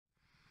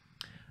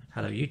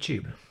Hello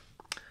YouTube.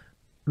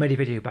 Made a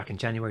video back in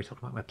January talking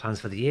about my plans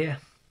for the year.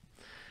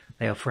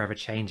 They are forever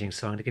changing,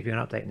 so I'm going to give you an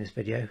update in this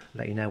video,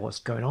 let you know what's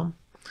going on.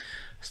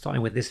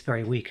 Starting with this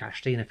very week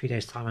actually, in a few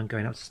days time I'm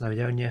going up to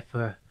Snowdonia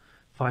for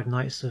 5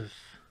 nights of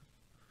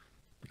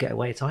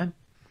getaway time.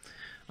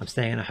 I'm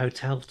staying in a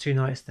hotel for 2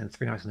 nights, then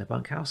 3 nights in a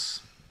bunkhouse.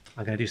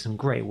 I'm going to do some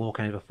great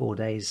walking over 4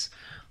 days.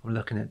 I'm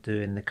looking at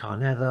doing the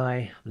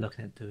Carneddau, I'm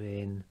looking at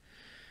doing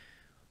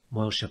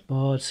Moel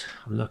Shabod,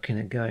 I'm looking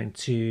at going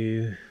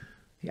to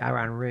the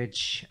Aran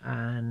Ridge,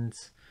 and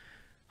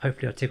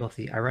hopefully I'll tick off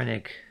the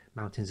Arenig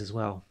mountains as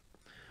well.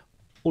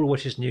 All of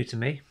which is new to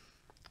me.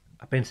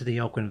 I've been to the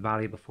Ogwen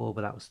Valley before,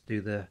 but that was to do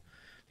the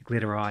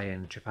Glitter Eye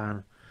and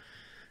Trifan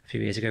a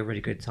few years ago. Really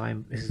good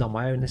time. This is on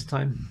my own this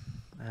time.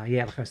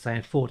 Yeah, like I was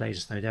saying, 4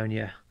 days in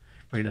Snowdonia.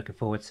 Really looking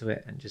forward to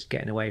it and just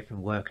getting away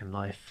from work and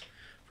life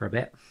for a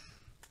bit.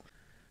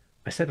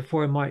 I said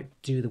before I might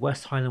do the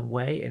West Highland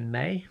Way in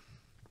May.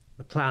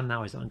 The plan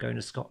now is that I'm going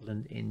to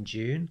Scotland in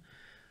June.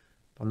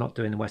 I'm not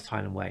doing the West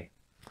Highland Way.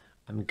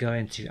 I'm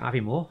going to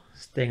Aviemore,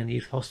 staying in the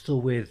youth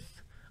hostel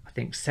with, I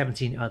think,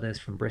 17 others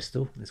from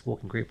Bristol, this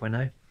walking group I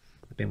know.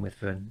 I've been with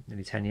for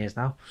nearly 10 years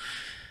now.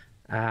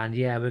 And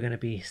yeah, we're going to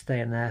be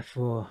staying there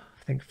for,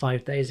 I think,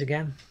 5 days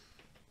again.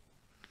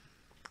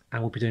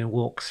 And we'll be doing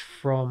walks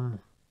from,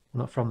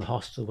 not from the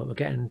hostel, but we're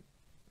getting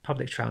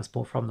public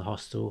transport from the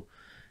hostel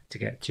to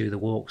get to the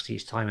walks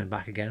each time and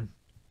back again.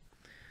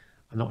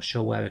 I'm not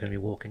sure where we're going to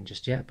be walking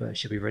just yet, but it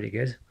should be really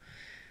good.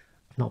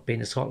 I've not been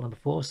to Scotland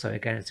before, so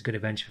again it's a good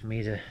adventure for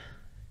me to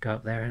go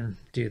up there and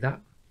do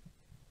that.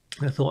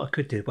 I thought I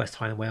could do the West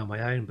Highland Way on my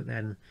own, but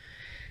then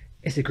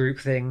it's a group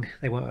thing.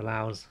 They weren't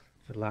allowed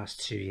for the last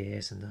 2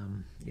 years,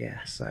 and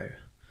yeah, so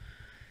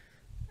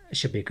it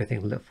should be a good thing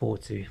to look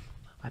forward to.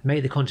 I've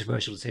made the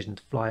controversial decision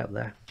to fly up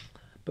there,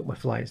 but my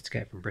flights to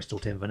get from Bristol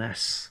to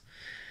Inverness.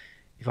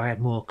 If I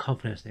had more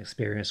confidence and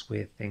experience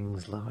with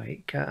things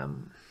like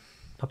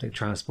public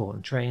transport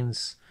and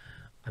trains,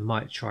 I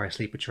might try a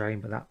sleeper train,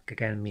 but that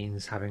again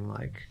means having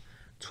like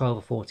 12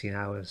 or 14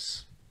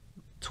 hours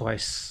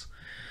twice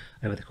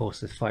over the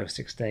course of 5 or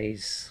 6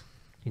 days,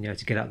 you know,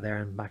 to get up there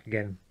and back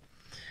again.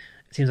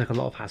 It seems like a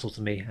lot of hassle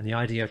to me, and the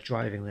idea of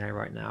driving there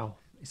right now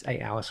is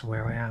 8 hours from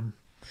where I am.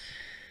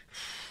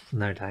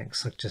 No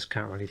thanks, I just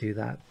can't really do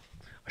that.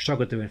 I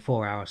struggled doing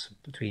 4 hours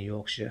between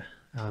Yorkshire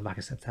back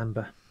in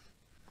September.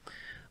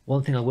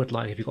 One thing I would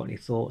like, if you've got any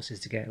thoughts, is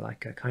to get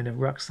like a kind of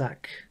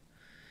rucksack.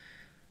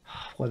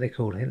 What are they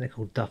called? I think they're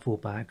called duffel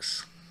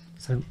bags.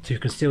 So you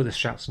can steal the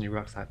straps on your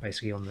rucksack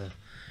basically on the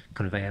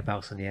conveyor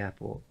belts in the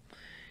airport.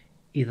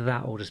 Either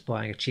that or just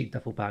buying a cheap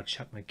duffel bag,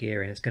 chuck my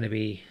gear in. It's going to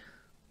be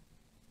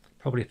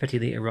probably a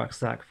 50-litre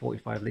rucksack,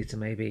 45-litre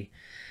maybe,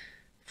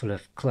 full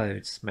of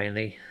clothes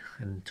mainly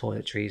and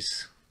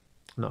toiletries.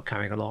 I'm not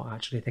carrying a lot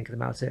actually, thinking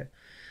about it.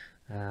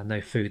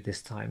 No food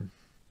this time.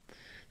 So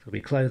it'll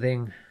be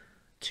clothing,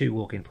 2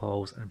 walking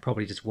poles, and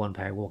probably just 1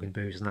 pair of walking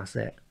boots, and that's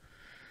it.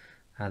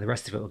 The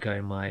rest of it will go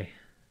in my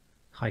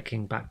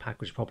hiking backpack,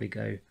 which will probably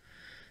go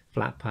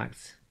flat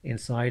packed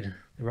inside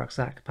the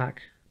rucksack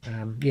pack.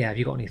 Yeah, have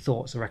you got any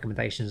thoughts or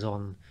recommendations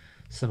on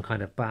some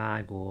kind of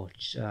bag or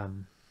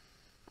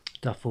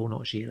duffel,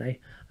 not gilet,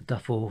 a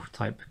duffel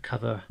type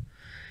cover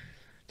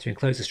to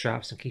enclose the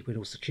straps and keep it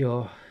all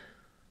secure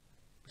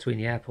between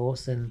the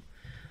airports, then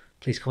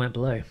please comment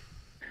below.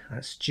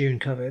 That's June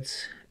covered.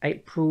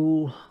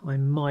 April, I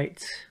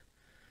might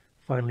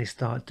finally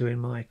start doing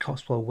my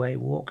Cotswold Way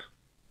walk.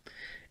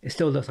 It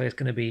still looks like it's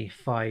going to be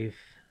 5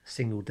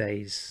 single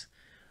days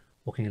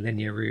walking a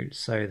linear route.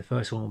 So the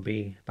first one will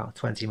be about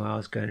 20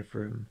 miles going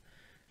from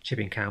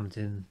Chipping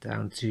Campden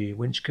down to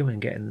Winchcombe and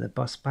getting the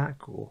bus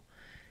back, or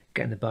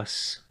getting the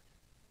bus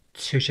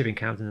to Chipping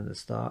Campden at the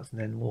start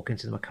and then walk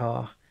into my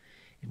car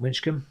in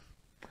Winchcombe.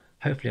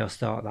 Hopefully I'll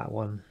start that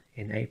one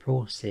in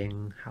April,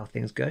 seeing how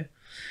things go.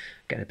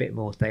 Getting a bit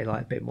more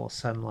daylight, a bit more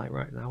sunlight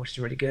right now, which is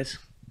really good.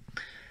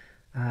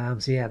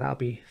 So yeah, that'll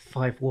be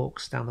 5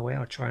 walks down the way.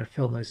 I'll try and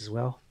film those as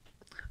well.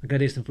 I'm going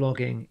to do some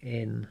vlogging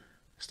in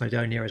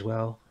Snowdonia as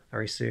well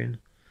very soon.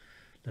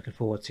 Looking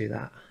forward to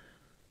that.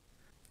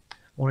 I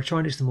want to try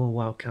and do some more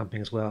wild camping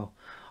as well.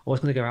 I was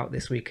going to go out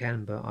this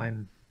weekend, but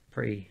I'm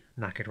pretty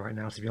knackered right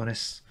now, to be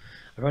honest.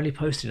 I've only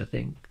posted, I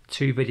think,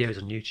 2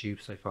 videos on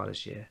YouTube so far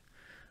this year.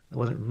 That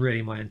wasn't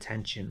really my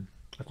intention.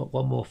 I've got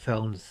 1 more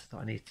filmed that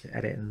I need to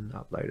edit and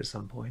upload at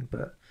some point,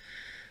 but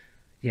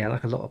yeah,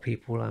 like a lot of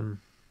people,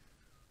 I'm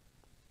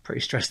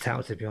pretty stressed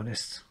out, to be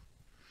honest.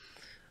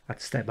 I had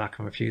to step back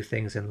from a few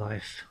things in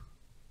life.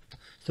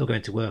 Still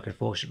going to work,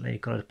 unfortunately.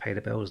 Got to pay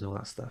the bills and all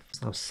that stuff.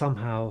 So I'm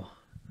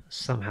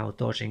somehow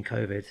dodging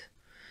COVID,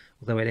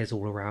 although it is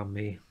all around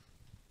me.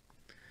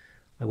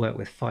 I work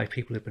with 5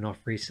 people who've been off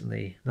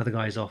recently. Another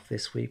guy's off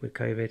this week with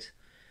COVID,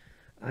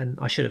 and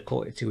I should have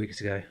caught it 2 weeks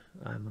ago.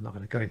 I'm not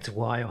going to go into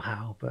why or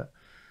how, but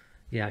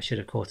yeah, I should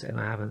have caught it and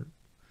I haven't.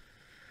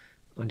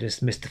 I'm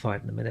just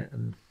mystified in a minute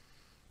and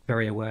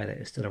very aware that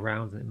it's still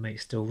around and it may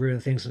still ruin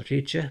things in the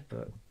future,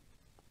 but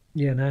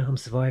yeah, no, I'm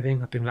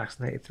surviving. I've been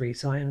vaccinated 3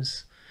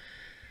 times.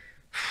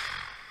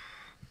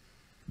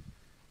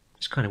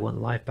 Just kind of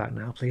want life back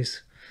now,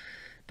 please.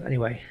 But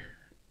anyway,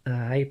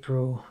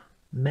 April,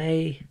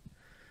 May,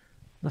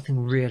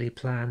 nothing really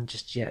planned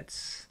just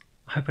yet.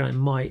 Hoping I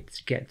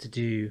might get to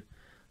do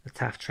the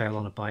Taft Trail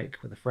on a bike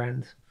with a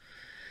friend.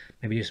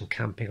 Maybe do some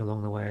camping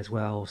along the way as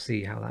well.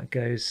 See how that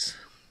goes.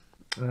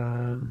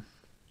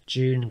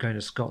 June, going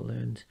to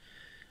Scotland.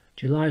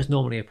 July is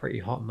normally a pretty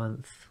hot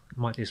month.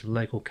 Might do some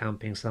local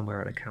camping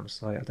somewhere at a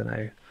campsite. I don't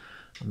know.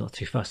 I'm not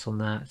too fussed on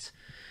that.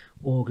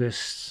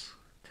 August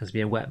tends to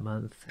be a wet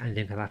month.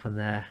 Anything can happen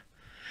there.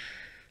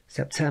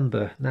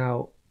 September.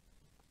 Now,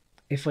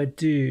 if I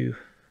do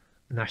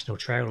a national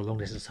trail or long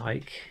distance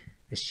hike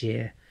this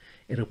year,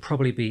 it'll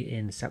probably be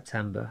in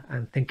September.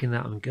 And thinking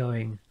that I'm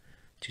going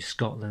to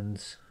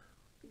Scotland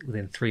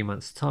within 3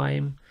 months'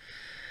 time,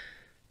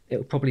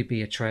 it'll probably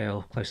be a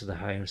trail closer to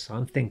home. So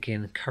I'm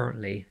thinking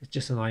currently, it's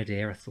just an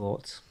idea, a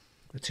thought,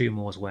 the 2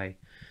 Moors way,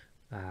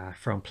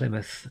 from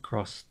Plymouth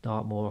across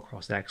Dartmoor,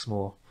 across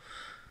Exmoor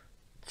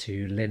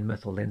to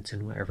Lynmouth or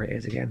Linton, wherever it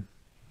is again.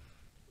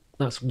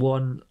 That's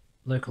one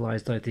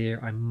localised idea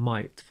I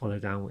might follow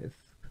down with.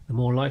 The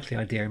more likely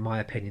idea, in my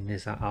opinion,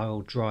 is that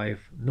I'll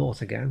drive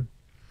north again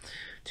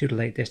to the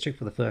Lake District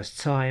for the first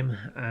time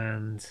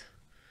and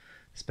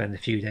spend a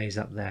few days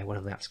up there,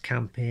 whether that's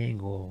camping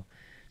or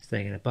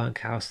staying in a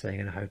bunkhouse, staying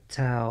in a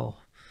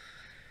hotel.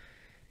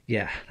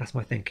 Yeah, that's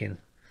my thinking.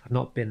 I've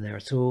not been there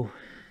at all.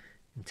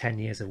 In 10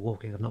 years of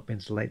walking, I've not been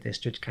to the Lake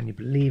District. Can you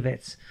believe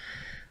it?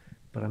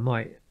 But I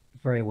might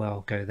very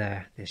well go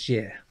there this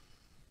year.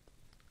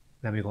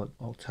 Then we've got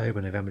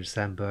October, November,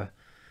 December.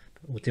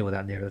 But we'll deal with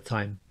that nearer the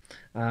time.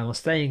 I'm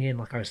staying in,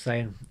 like I was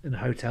saying, in a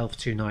hotel for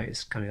 2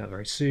 nights, coming up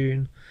very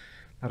soon.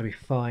 That'll be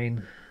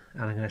fine.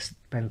 And I'm going to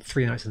spend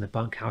 3 nights in the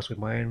bunkhouse with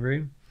my own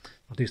room.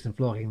 I'll do some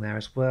vlogging there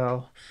as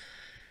well.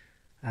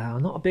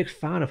 I'm not a big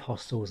fan of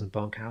hostels and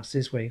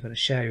bunkhouses where you've got to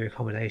share your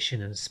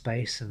accommodation and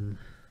space and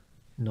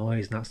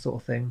noise and that sort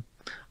of thing.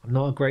 I'm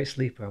not a great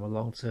sleeper. I'm a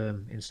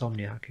long-term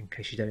insomniac, in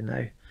case you don't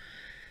know.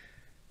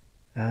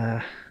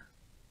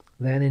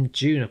 Then in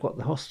June, I've got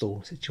the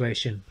hostel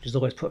situation, which has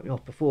always put me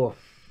off before.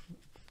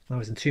 I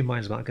was in 2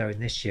 minds about going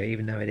this year,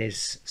 even though it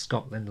is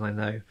Scotland, and I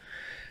know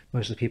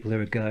most of the people who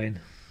are going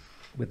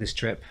with this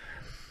trip.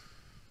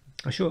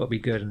 I'm sure it'll be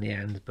good in the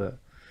end, but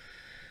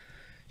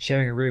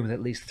sharing a room with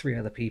at least 3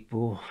 other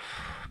people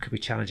could be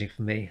challenging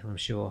for me. I'm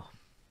sure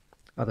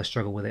others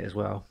struggle with it as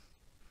well.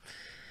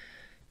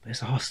 But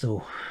it's a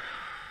hostel.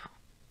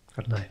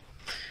 I don't know.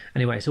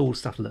 Anyway, it's all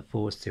stuff to look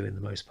forward to in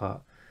the most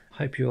part.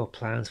 Hope your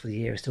plans for the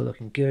year are still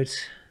looking good.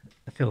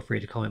 Feel free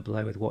to comment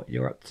below with what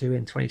you're up to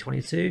in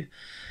 2022.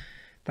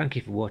 Thank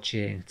you for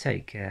watching.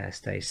 Take care,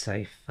 stay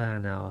safe,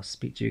 and I'll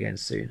speak to you again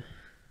soon.